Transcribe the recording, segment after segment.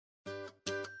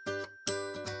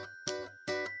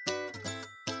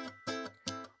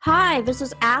Hi, this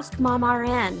is Ask Mom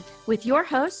RN with your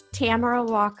host, Tamara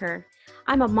Walker.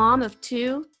 I'm a mom of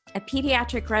two, a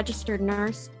pediatric registered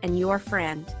nurse, and your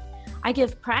friend. I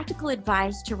give practical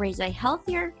advice to raise a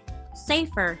healthier,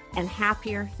 safer, and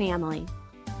happier family.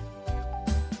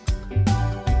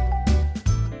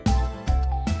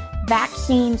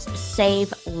 Vaccines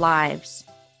save lives.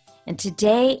 And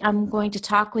today I'm going to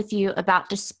talk with you about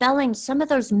dispelling some of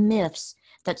those myths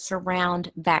that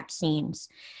surround vaccines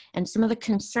and some of the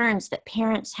concerns that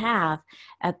parents have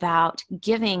about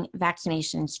giving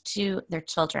vaccinations to their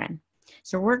children.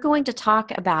 So we're going to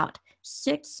talk about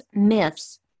 6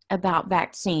 myths about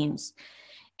vaccines.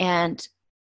 And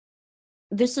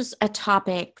this is a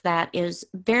topic that is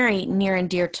very near and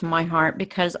dear to my heart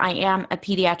because I am a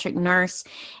pediatric nurse,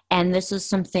 and this is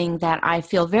something that I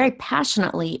feel very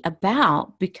passionately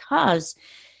about because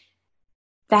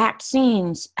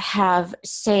vaccines have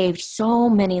saved so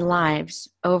many lives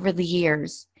over the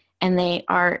years, and they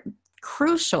are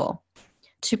crucial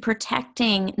to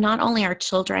protecting not only our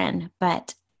children,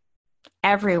 but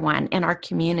everyone in our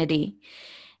community.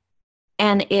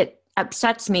 And it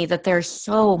upsets me that there's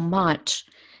so much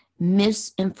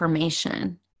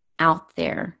misinformation out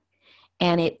there,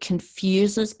 and it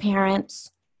confuses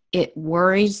parents. It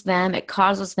worries them. It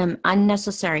causes them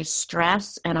unnecessary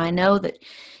stress. And I know that,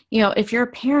 if you're a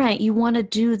parent, you want to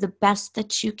do the best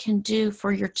that you can do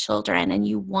for your children, and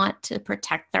you want to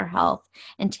protect their health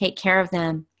and take care of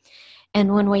them.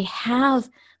 And when we have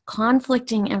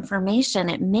conflicting information,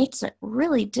 it makes it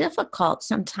really difficult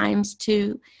sometimes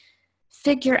to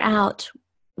figure out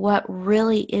what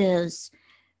really is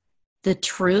the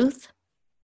truth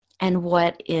and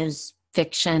what is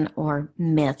fiction or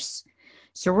myths.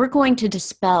 So we're going to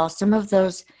dispel some of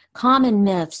those common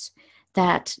myths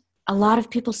that a lot of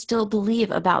people still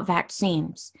believe about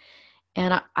vaccines.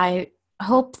 And I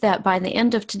hope that by the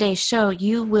end of today's show,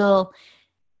 you will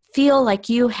feel like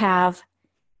you have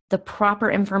the proper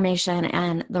information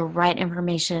and the right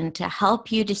information to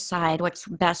help you decide what's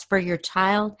best for your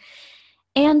child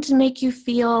and to make you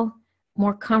feel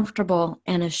more comfortable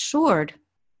and assured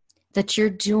that you're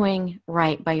doing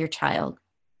right by your child.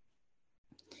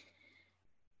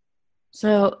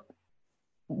 So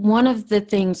one of the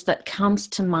things that comes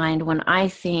to mind when I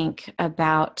think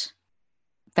about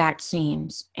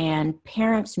vaccines and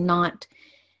parents not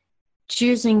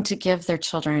choosing to give their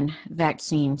children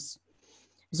vaccines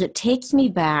is it takes me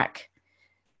back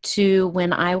to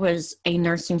when I was a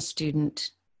nursing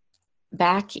student.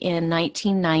 Back in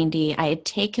 1990, I had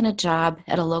taken a job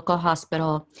at a local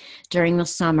hospital during the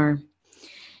summer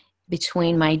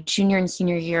between my junior and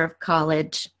senior year of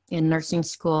college in nursing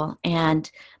school.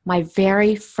 And my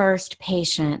very first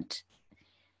patient,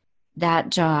 that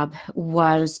job,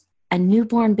 was a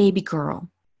newborn baby girl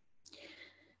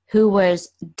who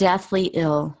was deathly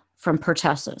ill from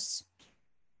pertussis.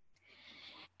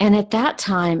 And at that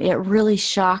time, it really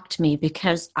shocked me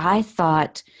because I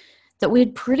thought that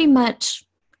we'd pretty much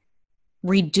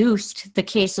reduced the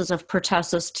cases of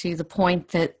pertussis to the point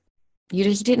that you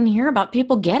just didn't hear about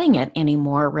people getting it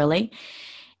anymore, really.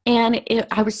 And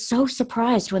I was so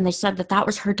surprised when they said that that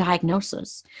was her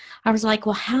diagnosis. I was like,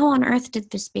 well, how on earth did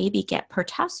this baby get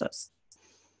pertussis?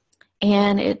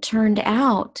 And it turned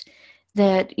out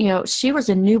that, she was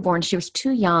a newborn. She was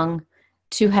too young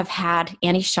to have had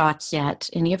any shots yet,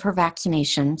 any of her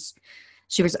vaccinations.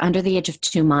 She was under the age of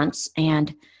 2 months,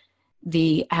 and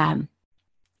the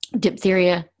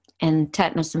diphtheria and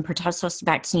tetanus and pertussis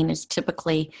vaccine is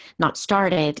typically not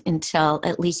started until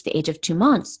at least the age of 2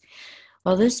 months.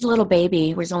 Well, this little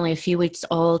baby was only a few weeks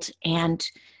old, and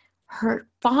her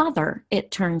father,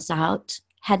 it turns out,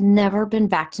 had never been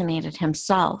vaccinated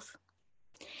himself.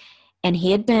 And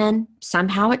he had been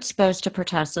somehow exposed to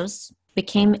pertussis,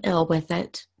 became ill with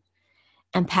it,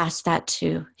 and passed that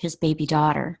to his baby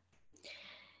daughter.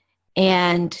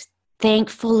 And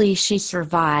thankfully, she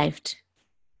survived,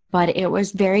 but it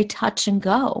was very touch and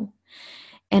go.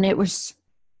 And it was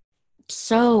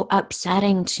so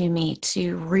upsetting to me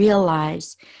to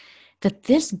realize that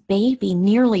this baby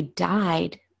nearly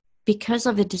died because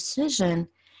of a decision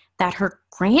that her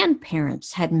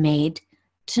grandparents had made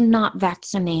to not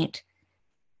vaccinate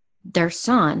their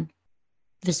son,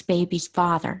 this baby's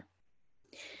father.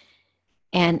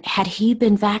 And had he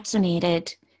been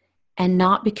vaccinated and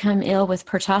not become ill with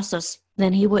pertussis,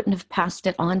 then he wouldn't have passed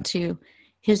it on to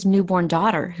his newborn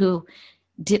daughter, who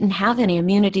didn't have any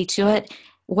immunity to it,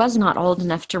 was not old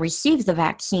enough to receive the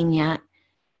vaccine yet.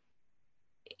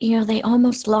 They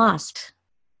almost lost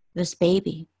this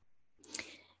baby.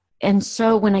 And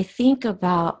so when I think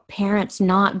about parents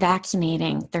not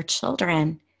vaccinating their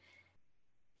children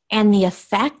and the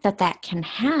effect that that can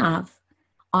have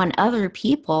on other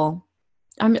people,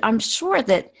 I'm sure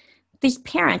that these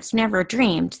parents never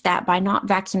dreamed that by not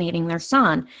vaccinating their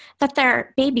son, that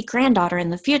their baby granddaughter in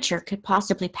the future could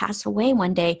possibly pass away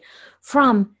one day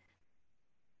from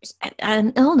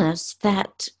an illness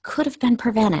that could have been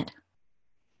prevented.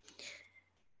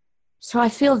 So I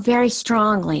feel very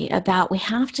strongly about we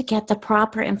have to get the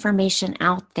proper information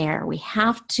out there. We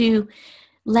have to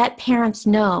let parents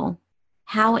know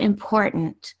how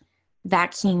important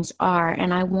vaccines are.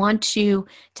 And I want you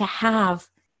to have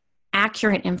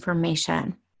accurate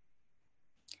information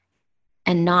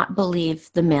and not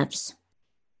believe the myths.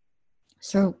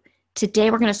 So today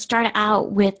we're going to start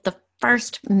out with the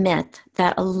first myth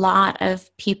that a lot of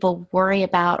people worry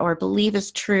about or believe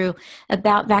is true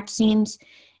about vaccines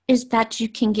is that you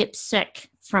can get sick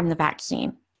from the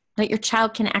vaccine, that your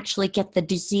child can actually get the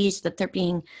disease that they're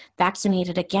being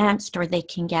vaccinated against, or they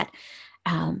can get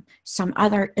some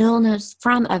other illness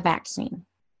from a vaccine.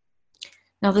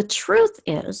 Now, the truth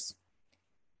is,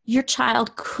 your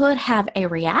child could have a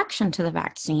reaction to the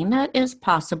vaccine. That is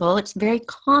possible. It's very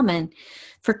common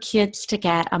for kids to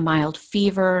get a mild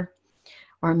fever,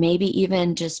 or maybe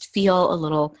even just feel a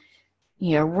little,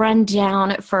 run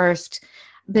down at first.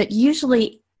 But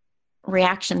usually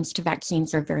reactions to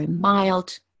vaccines are very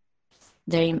mild.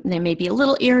 They may be a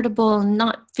little irritable,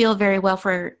 not feel very well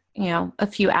for, a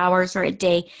few hours or a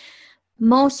day.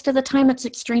 Most of the time it's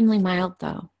extremely mild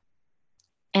though.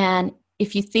 And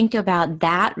if you think about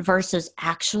that versus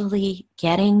actually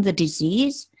getting the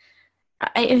disease,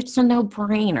 it's a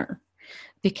no-brainer,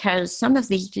 because some of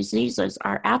these diseases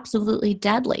are absolutely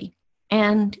deadly.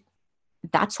 And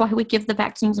that's why we give the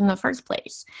vaccines in the first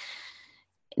place.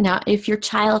 Now, if your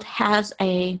child has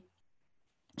a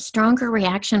stronger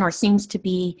reaction or seems to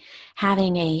be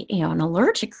having an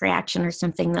allergic reaction or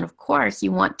something, then of course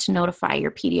you want to notify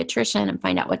your pediatrician and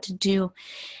find out what to do.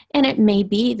 And it may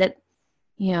be that,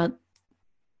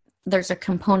 there's a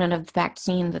component of the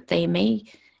vaccine that they may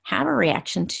have a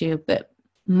reaction to, but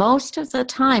most of the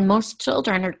time, most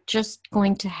children are just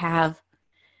going to have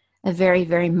a very,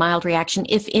 very mild reaction,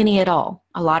 if any at all.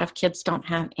 A lot of kids don't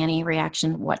have any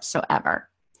reaction whatsoever.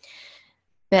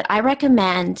 But I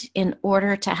recommend, in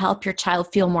order to help your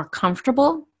child feel more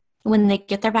comfortable when they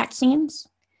get their vaccines,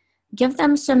 give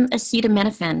them some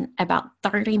acetaminophen about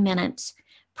 30 minutes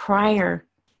prior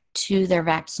to their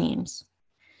vaccines.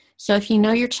 So if you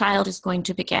know your child is going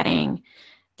to be getting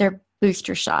their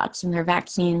booster shots and their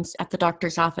vaccines at the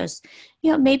doctor's office,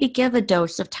 maybe give a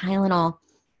dose of Tylenol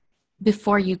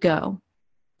before you go.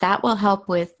 That will help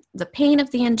with the pain of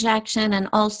the injection, and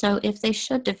also if they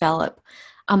should develop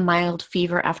a mild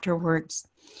fever afterwards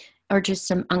or just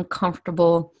some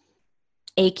uncomfortable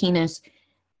achiness,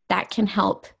 that can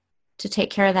help to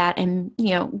take care of that, and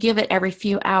give it every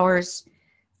few hours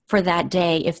for that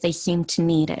day if they seem to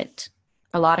need it.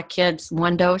 A lot of kids,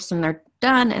 one dose and they're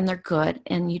done and they're good,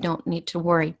 and you don't need to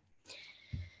worry.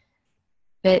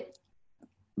 But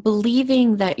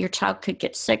believing that your child could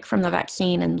get sick from the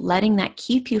vaccine and letting that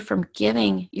keep you from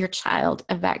giving your child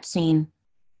a vaccine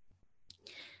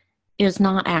is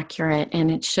not accurate, and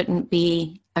it shouldn't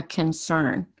be a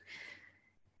concern.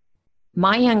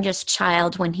 My youngest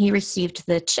child, when he received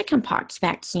the chickenpox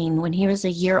vaccine when he was a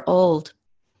year old,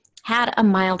 had a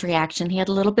mild reaction. He had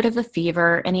a little bit of a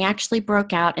fever, and he actually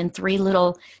broke out in 3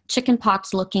 little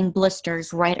chickenpox-looking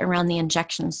blisters right around the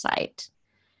injection site.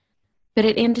 But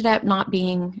it ended up not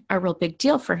being a real big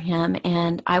deal for him,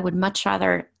 and I would much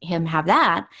rather him have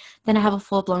that than have a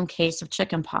full-blown case of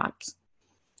chickenpox.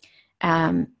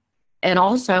 And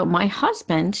also, my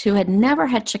husband, who had never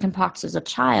had chickenpox as a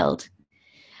child,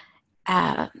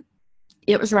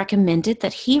 it was recommended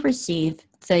that he receive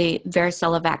the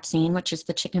varicella vaccine, which is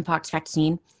the chickenpox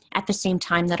vaccine, at the same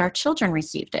time that our children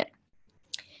received it.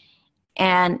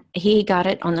 And he got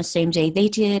it on the same day they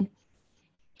did.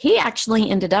 He actually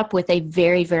ended up with a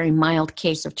very, very mild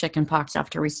case of chickenpox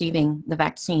after receiving the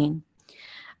vaccine.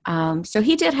 So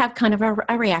he did have kind of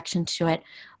a reaction to it.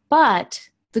 But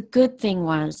the good thing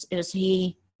is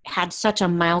he had such a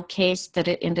mild case that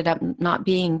it ended up not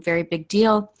being a very big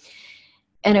deal.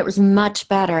 And it was much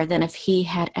better than if he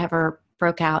had ever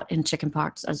broke out in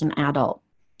chickenpox as an adult.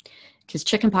 Because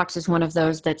chickenpox is one of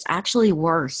those that's actually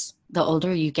worse the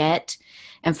older you get.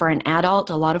 And for an adult,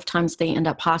 a lot of times they end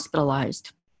up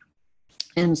hospitalized.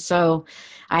 And so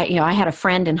I had a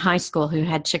friend in high school who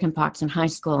had chickenpox in high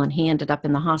school, and he ended up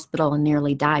in the hospital and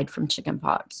nearly died from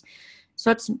chickenpox.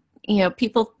 So it's,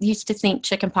 people used to think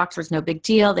chickenpox was no big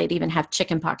deal. They'd even have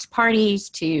chickenpox parties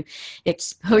to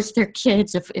expose their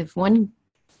kids. If one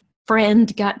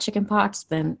friend got chickenpox,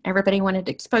 then everybody wanted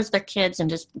to expose their kids and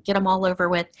just get them all over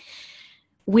with.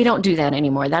 We don't do that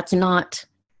anymore. That's not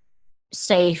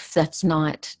safe. That's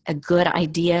not a good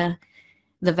idea.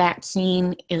 The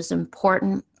vaccine is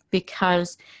important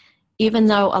because even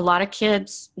though a lot of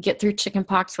kids get through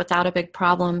chickenpox without a big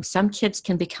problem, some kids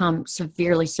can become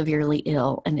severely, severely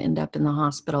ill and end up in the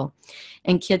hospital.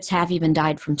 And kids have even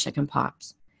died from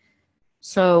chickenpox.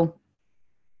 So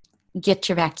get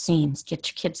your vaccines, get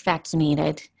your kids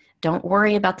vaccinated. Don't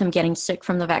worry about them getting sick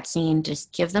from the vaccine.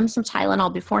 Just give them some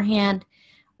Tylenol beforehand.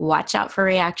 Watch out for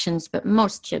reactions, but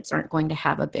most kids aren't going to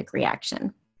have a big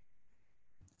reaction.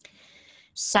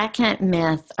 Second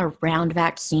myth around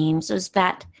vaccines is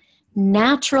that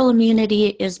natural immunity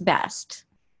is best.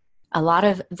 A lot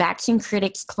of vaccine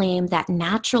critics claim that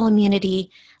natural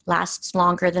immunity lasts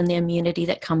longer than the immunity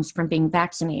that comes from being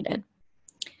vaccinated.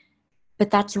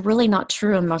 But that's really not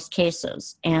true in most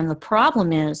cases. And the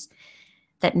problem is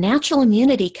that natural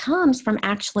immunity comes from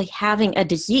actually having a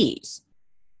disease.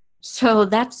 So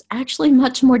that's actually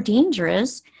much more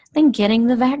dangerous than getting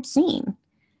the vaccine.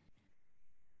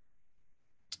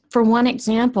 For one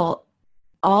example,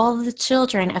 all the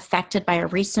children affected by a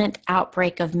recent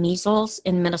outbreak of measles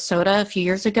in Minnesota a few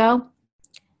years ago,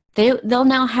 they'll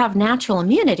now have natural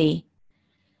immunity,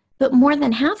 but more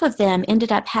than half of them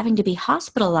ended up having to be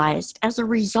hospitalized as a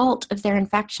result of their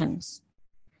infections.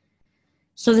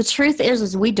 So the truth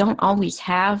is we don't always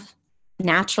have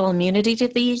natural immunity to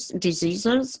these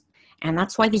diseases, and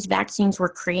that's why these vaccines were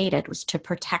created, was to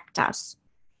protect us.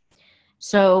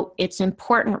 So it's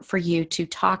important for you to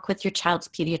talk with your child's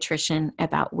pediatrician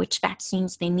about which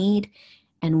vaccines they need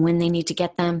and when they need to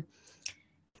get them,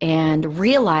 and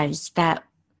realize that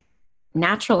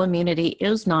natural immunity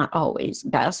is not always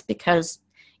best, because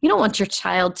you don't want your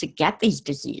child to get these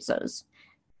diseases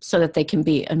so that they can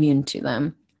be immune to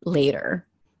them later.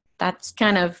 That's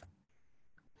kind of,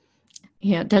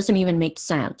 it doesn't even make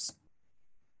sense.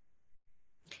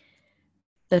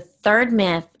 The third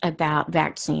myth about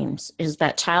vaccines is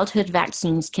that childhood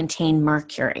vaccines contain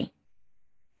mercury.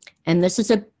 And this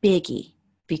is a biggie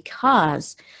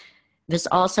because this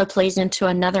also plays into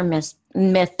another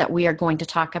myth that we are going to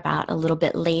talk about a little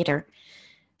bit later.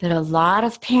 But a lot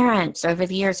of parents over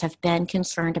the years have been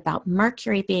concerned about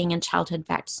mercury being in childhood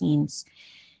vaccines.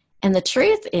 And the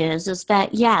truth is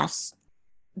that yes,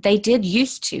 they did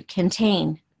used to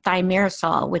contain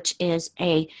thimerosal, which is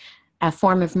a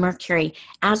form of mercury,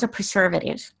 as a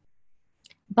preservative.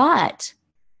 But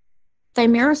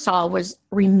thimerosal was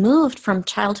removed from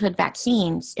childhood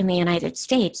vaccines in the United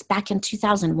States back in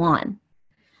 2001.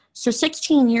 So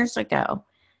 16 years ago,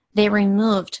 they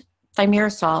removed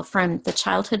thimerosal from the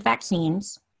childhood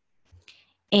vaccines,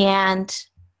 and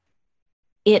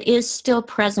it is still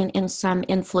present in some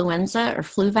influenza or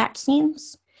flu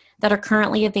vaccines that are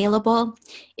currently available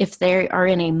if they are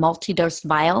in a multi-dose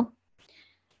vial.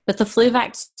 But the flu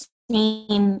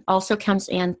vaccine also comes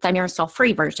in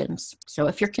thimerosal-free versions. So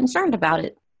if you're concerned about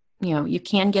it, you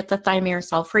can get the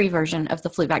thimerosal-free version of the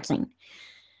flu vaccine.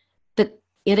 But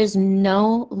it is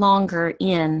no longer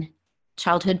in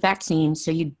childhood vaccines,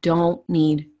 so you don't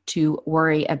need to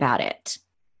worry about it.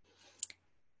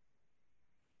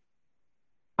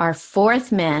 Our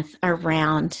fourth myth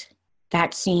around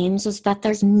vaccines is that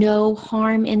there's no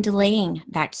harm in delaying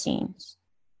vaccines,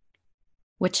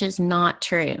 which is not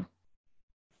true.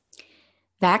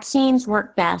 Vaccines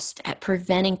work best at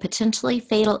preventing potentially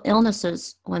fatal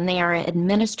illnesses when they are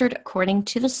administered according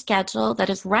to the schedule that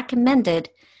is recommended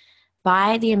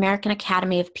by the American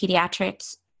Academy of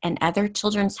Pediatrics and other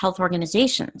children's health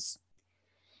organizations.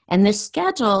 And this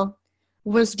schedule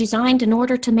was designed in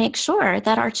order to make sure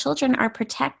that our children are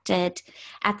protected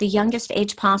at the youngest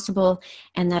age possible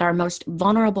and that our most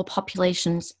vulnerable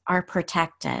populations are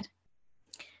protected.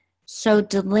 So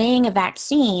delaying a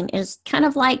vaccine is kind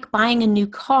of like buying a new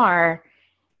car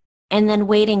and then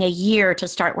waiting a year to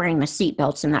start wearing the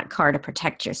seatbelts in that car to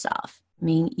protect yourself. I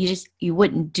mean, you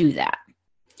wouldn't do that.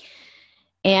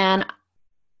 And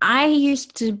I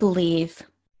used to believe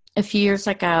a few years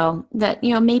ago that,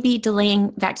 maybe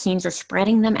delaying vaccines or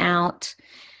spreading them out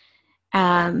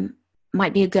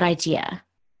might be a good idea,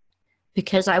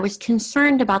 because I was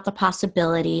concerned about the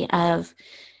possibility of,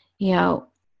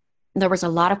 there was a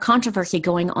lot of controversy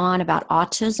going on about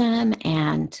autism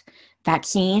and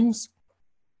vaccines.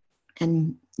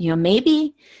 And,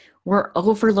 maybe we're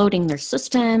overloading their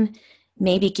system.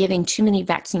 Maybe giving too many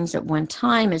vaccines at one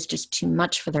time is just too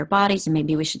much for their bodies, and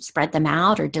maybe we should spread them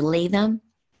out or delay them.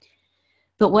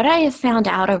 But what I have found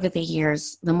out over the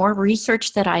years, the more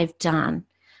research that I've done,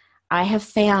 I have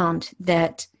found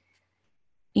that,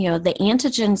 the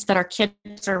antigens that our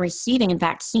kids are receiving in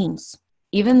vaccines,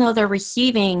 even though they're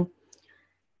receiving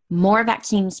more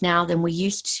vaccines now than we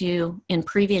used to in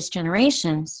previous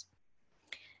generations,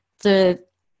 the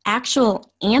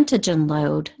actual antigen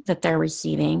load that they're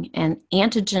receiving, and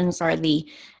antigens are the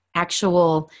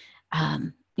actual,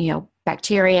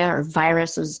 bacteria or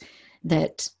viruses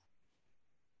that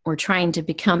we're trying to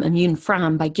become immune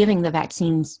from by giving the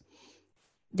vaccines.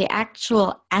 The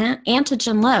actual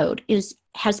antigen load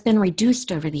has been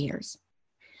reduced over the years.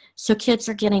 So kids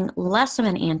are getting less of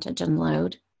an antigen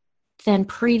load than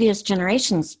previous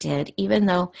generations did, even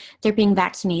though they're being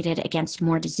vaccinated against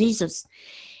more diseases.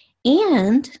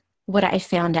 And what I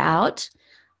found out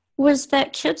was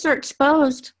that kids are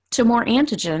exposed to more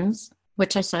antigens,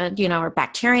 which I said, are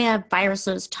bacteria,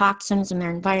 viruses, toxins in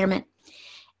their environment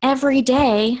every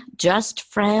day, just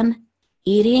from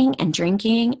eating and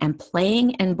drinking and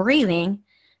playing and breathing,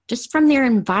 just from their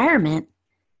environment,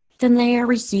 than they are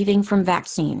receiving from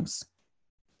vaccines.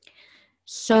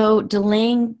 So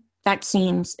delaying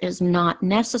vaccines is not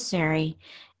necessary,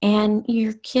 and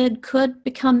your kid could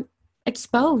become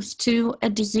exposed to a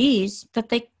disease that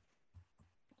they,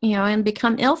 and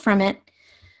become ill from it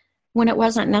when it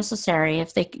wasn't necessary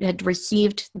if they had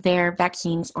received their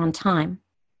vaccines on time.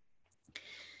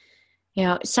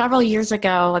 Several years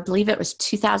ago, I believe it was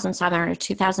 2007 or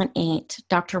 2008,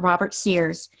 Dr. Robert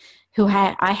Sears, who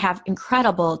I have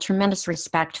incredible, tremendous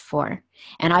respect for,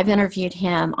 and I've interviewed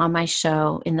him on my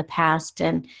show in the past,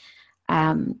 and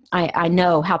I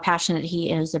know how passionate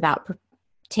he is about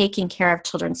taking care of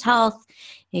children's health.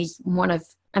 He's one of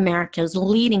America's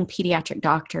leading pediatric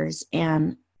doctors,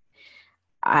 and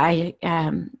I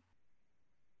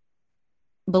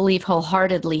believe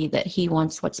wholeheartedly that he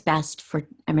wants what's best for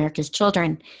America's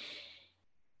children.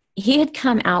 He had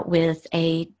come out with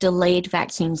a delayed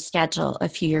vaccine schedule a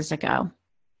few years ago,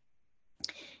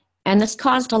 and this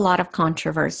caused a lot of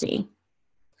controversy.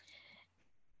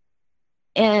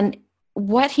 And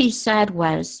what he said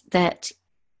was that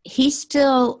he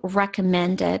still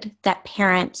recommended that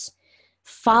parents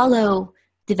follow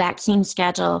the vaccine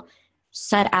schedule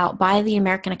set out by the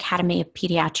American Academy of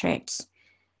Pediatrics.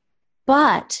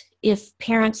 But if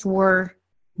parents were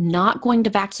not going to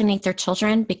vaccinate their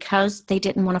children because they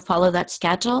didn't want to follow that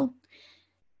schedule,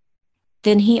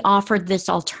 then he offered this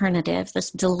alternative,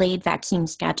 this delayed vaccine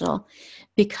schedule,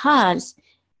 because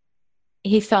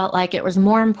he felt like it was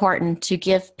more important to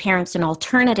give parents an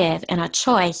alternative and a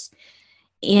choice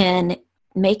in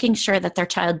making sure that their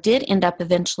child did end up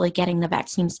eventually getting the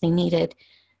vaccines they needed,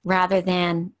 rather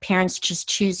than parents just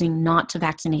choosing not to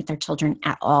vaccinate their children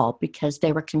at all because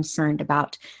they were concerned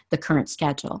about the current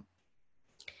schedule.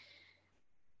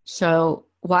 So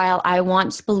while I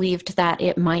once believed that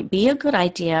it might be a good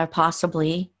idea,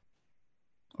 possibly,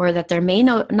 or that there may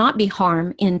not be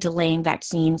harm in delaying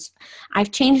vaccines,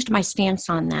 I've changed my stance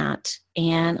on that.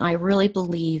 And I really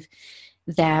believe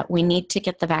that we need to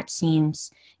get the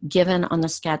vaccines given on the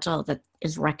schedule that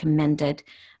is recommended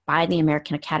by the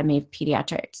American Academy of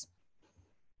Pediatrics.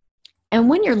 And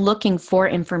when you're looking for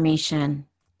information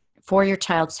for your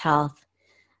child's health,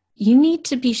 you need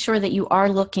to be sure that you are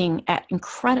looking at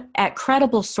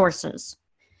credible sources,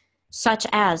 such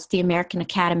as the American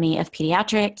Academy of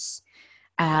Pediatrics,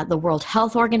 the World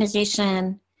Health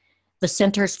Organization, the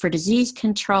Centers for Disease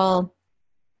Control.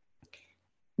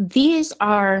 These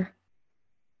are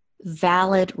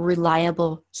valid,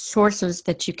 reliable sources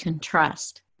that you can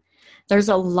trust. There's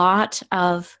a lot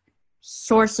of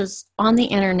sources on the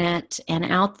internet and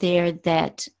out there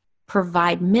that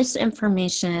provide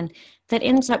misinformation that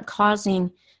ends up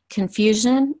causing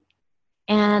confusion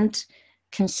and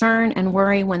concern and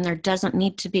worry when there doesn't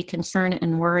need to be concern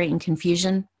and worry and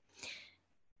confusion.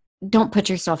 Don't put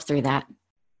yourself through that.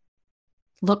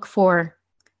 Look for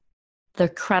the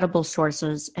credible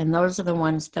sources, and those are the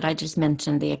ones that I just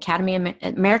mentioned: the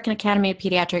American Academy of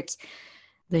Pediatrics,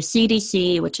 the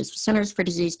CDC, which is Centers for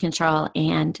Disease Control,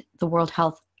 and the World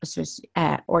Health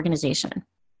Organization.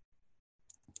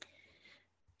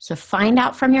 So find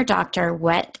out from your doctor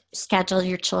what schedule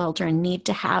your children need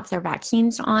to have their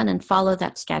vaccines on and follow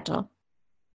that schedule.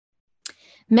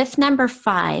 Myth number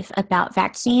 5 about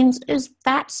vaccines is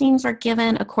vaccines are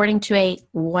given according to a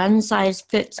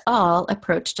one-size-fits-all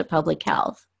approach to public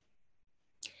health.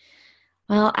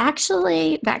 Well,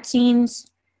 actually, vaccines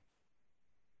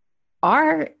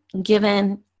are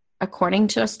given according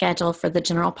to a schedule for the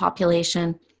general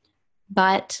population,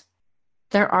 but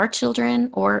there are children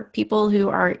or people who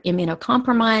are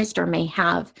immunocompromised or may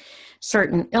have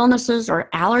certain illnesses or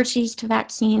allergies to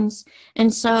vaccines,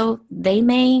 and so they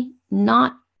may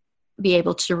not be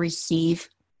able to receive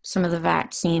some of the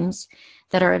vaccines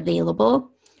that are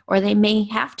available, or they may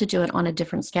have to do it on a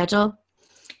different schedule.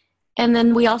 And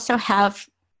then we also have,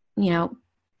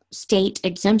 state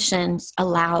exemptions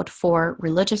allowed for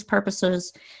religious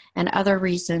purposes and other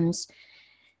reasons.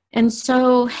 And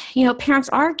so, parents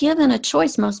are given a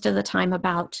choice most of the time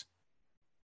about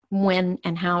when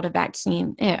and how to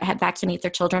vaccinate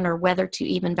their children, or whether to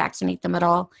even vaccinate them at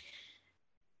all.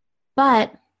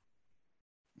 But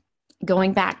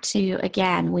going back to,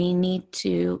 again, we need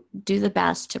to do the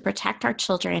best to protect our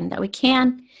children that we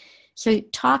can. So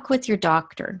talk with your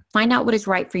doctor. Find out what is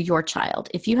right for your child.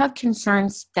 If you have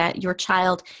concerns that your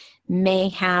child may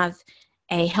have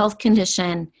a health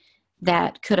condition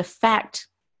that could affect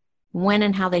when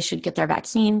and how they should get their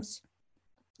vaccines,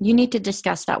 you need to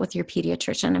discuss that with your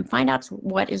pediatrician and find out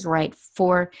what is right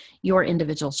for your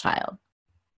individual child.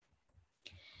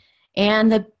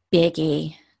 And the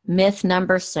biggie, myth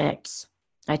number 6.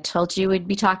 I told you we'd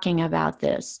be talking about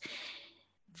this.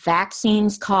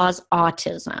 Vaccines cause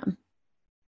autism.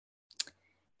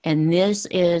 And this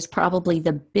is probably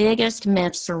the biggest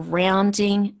myth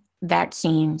surrounding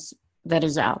vaccines that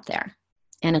is out there.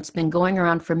 And it's been going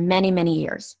around for many, many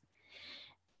years.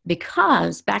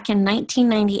 Because back in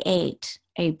 1998,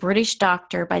 a British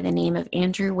doctor by the name of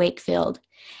Andrew Wakefield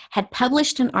had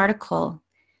published an article,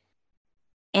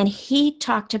 and he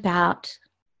talked about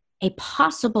a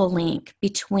possible link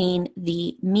between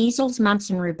the measles,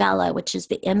 mumps, and rubella, which is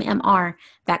the MMR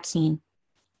vaccine,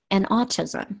 and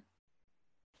autism.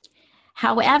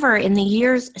 However, in the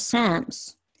years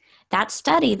since, that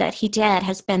study that he did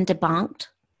has been debunked.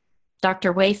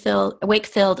 Dr.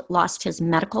 Wakefield lost his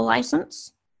medical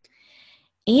license,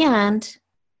 and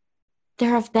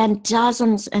there have been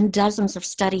dozens and dozens of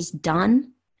studies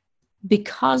done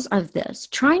because of this,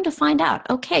 trying to find out,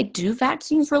 okay, do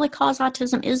vaccines really cause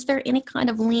autism? Is there any kind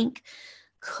of link?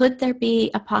 Could there be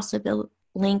a possible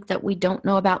link that we don't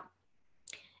know about?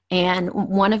 And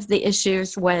one of the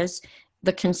issues was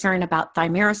the concern about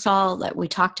thimerosal that we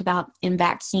talked about in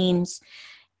vaccines,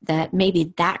 that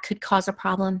maybe that could cause a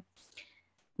problem.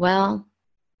 Well,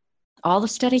 all the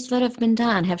studies that have been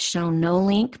done have shown no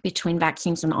link between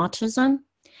vaccines and autism.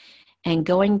 And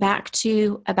going back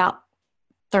to about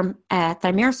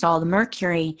thimerosal, the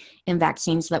mercury in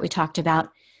vaccines that we talked about,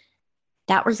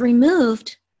 that was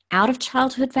removed out of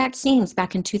childhood vaccines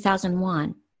back in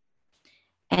 2001.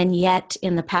 And yet,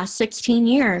 in the past 16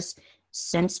 years,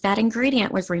 since that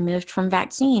ingredient was removed from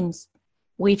vaccines,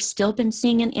 we've still been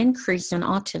seeing an increase in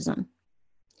autism.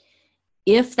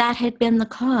 If that had been the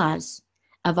cause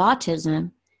of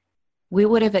autism, we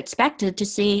would have expected to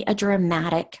see a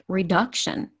dramatic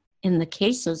reduction in the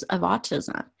cases of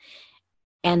autism.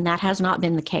 And that has not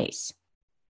been the case.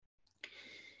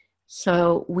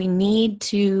 So we need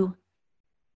to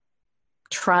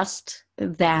trust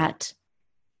that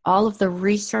all of the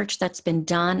research that's been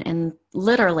done, and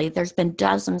literally there's been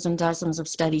dozens and dozens of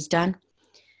studies done,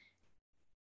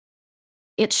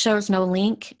 it shows no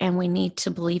link, and we need to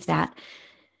believe that.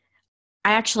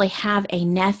 I actually have a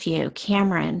nephew,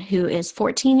 Cameron, who is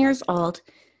 14 years old,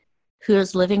 who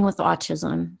is living with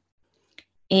autism.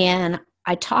 And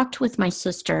I talked with my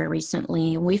sister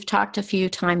recently, and we've talked a few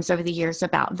times over the years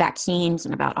about vaccines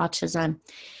and about autism.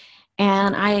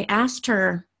 And I asked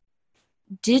her,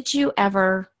 did you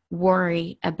ever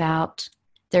worry about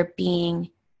there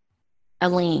being a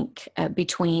link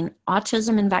between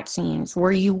autism and vaccines?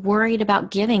 Were you worried about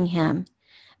giving him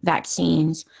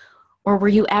vaccines? Or were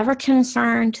you ever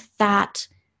concerned that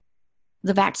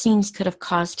the vaccines could have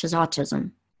caused his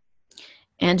autism?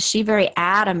 And she very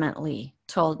adamantly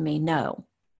told me no,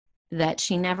 that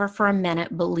she never for a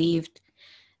minute believed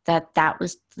that that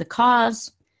was the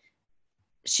cause.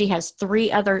 She has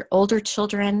 3 other older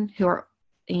children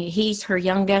he's her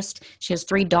youngest. She has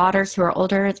 3 daughters who are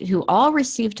older, who all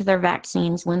received their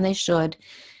vaccines when they should,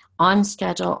 on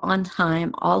schedule, on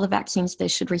time, all the vaccines they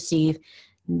should receive.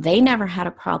 They never had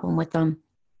a problem with them.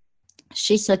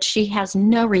 She said she has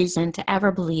no reason to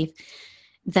ever believe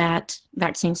that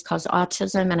vaccines cause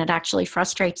autism, and it actually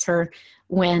frustrates her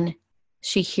when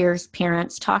she hears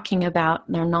parents talking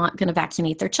about they're not going to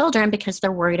vaccinate their children because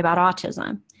they're worried about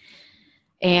autism.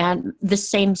 And the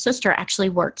same sister actually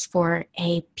works for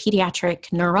a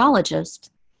pediatric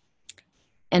neurologist,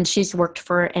 and she's worked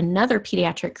for another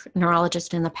pediatric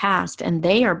neurologist in the past, and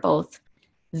they are both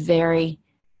very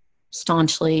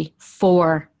staunchly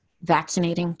for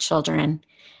vaccinating children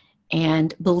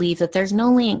and believe that there's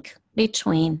no link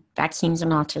between vaccines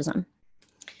and autism.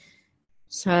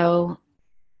 So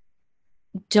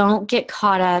don't get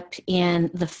caught up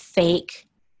in the fake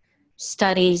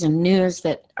studies and news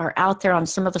that are out there on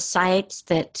some of the sites.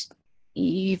 That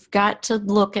you've got to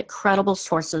look at credible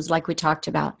sources like we talked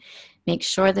about. Make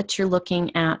sure that you're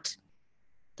looking at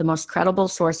the most credible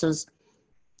sources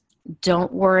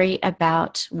Don't worry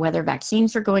about whether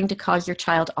vaccines are going to cause your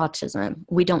child autism.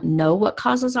 We don't know what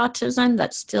causes autism.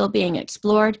 That's still being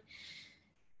explored,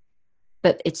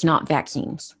 but it's not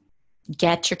vaccines.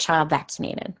 Get your child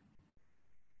vaccinated.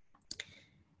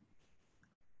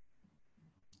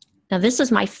 Now, this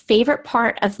is my favorite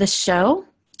part of the show,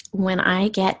 when I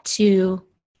get to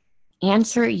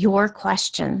answer your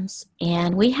questions.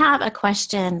 And we have a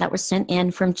question that was sent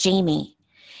in from Jamie.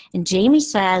 And Jamie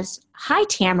says, "Hi,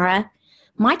 Tamara.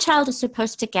 My child is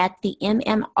supposed to get the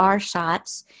MMR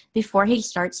shots before he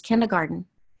starts kindergarten,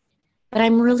 but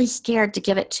I'm really scared to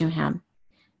give it to him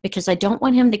because I don't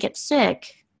want him to get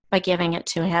sick by giving it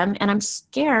to him, and I'm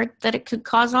scared that it could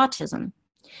cause autism.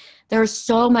 There is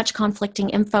so much conflicting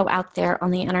info out there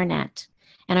on the internet,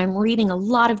 and I'm reading a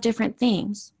lot of different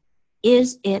things.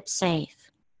 Is it safe?"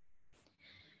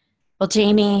 Well,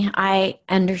 Jamie, I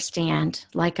understand.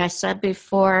 Like I said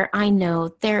before, I know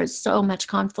there is so much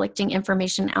conflicting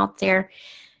information out there.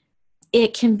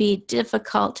 It can be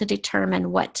difficult to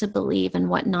determine what to believe and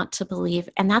what not to believe.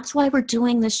 And that's why we're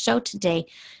doing this show today,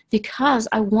 because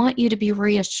I want you to be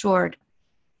reassured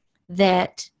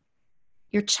that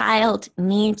your child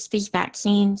needs these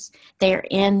vaccines. They are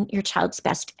in your child's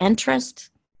best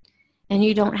interest, and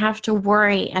you don't have to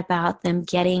worry about them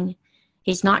getting.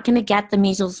 He's not going to get the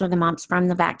measles or the mumps from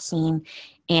the vaccine,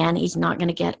 and he's not going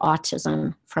to get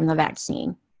autism from the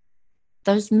vaccine.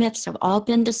 Those myths have all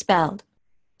been dispelled.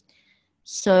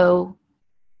 So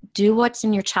do what's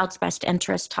in your child's best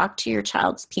interest. Talk to your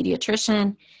child's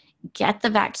pediatrician. Get the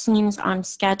vaccines on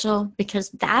schedule, because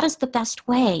that is the best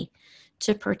way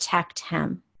to protect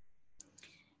him.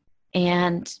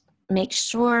 And make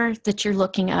sure that you're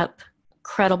looking up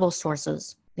credible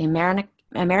sources. The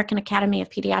American Academy of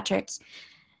Pediatrics,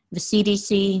 the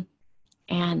CDC,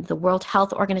 and the World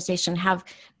Health Organization have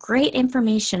great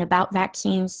information about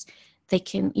vaccines.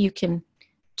 You can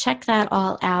check that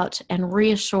all out and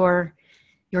reassure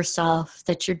yourself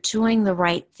that you're doing the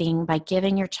right thing by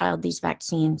giving your child these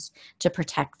vaccines to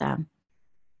protect them.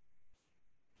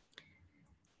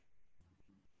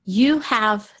 You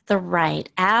have the right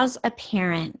as a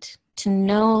parent to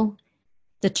know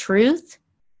the truth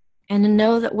and to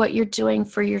know that what you're doing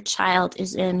for your child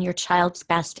is in your child's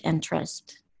best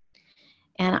interest.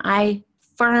 And I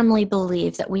firmly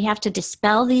believe that we have to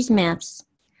dispel these myths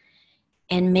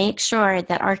and make sure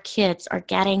that our kids are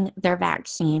getting their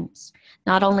vaccines,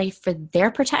 not only for their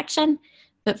protection,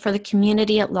 but for the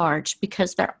community at large,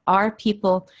 because there are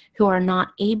people who are not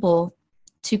able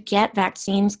to get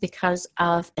vaccines because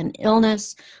of an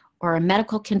illness or a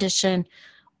medical condition,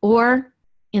 or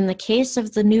in the case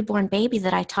of the newborn baby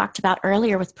that I talked about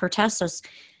earlier with pertussis,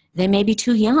 they may be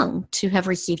too young to have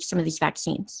received some of these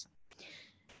vaccines.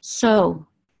 So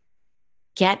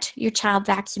get your child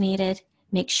vaccinated.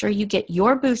 Make sure you get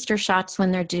your booster shots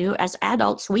when they're due. As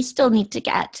adults, we still need to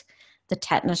get the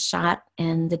tetanus shot,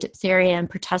 and the diphtheria and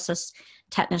pertussis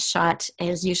tetanus shot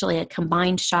is usually a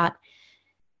combined shot.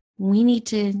 We need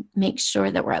to make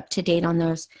sure that we're up to date on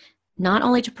those, not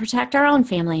only to protect our own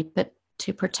family, but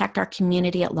to protect our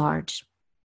community at large.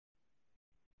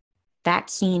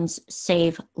 Vaccines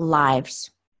save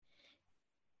lives.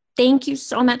 Thank you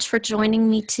so much for joining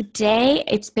me today.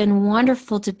 It's been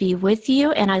wonderful to be with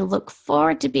you, and I look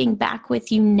forward to being back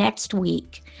with you next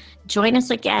week. Join us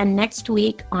again next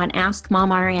week on Ask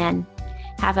Mom RN.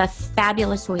 Have a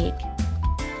fabulous week.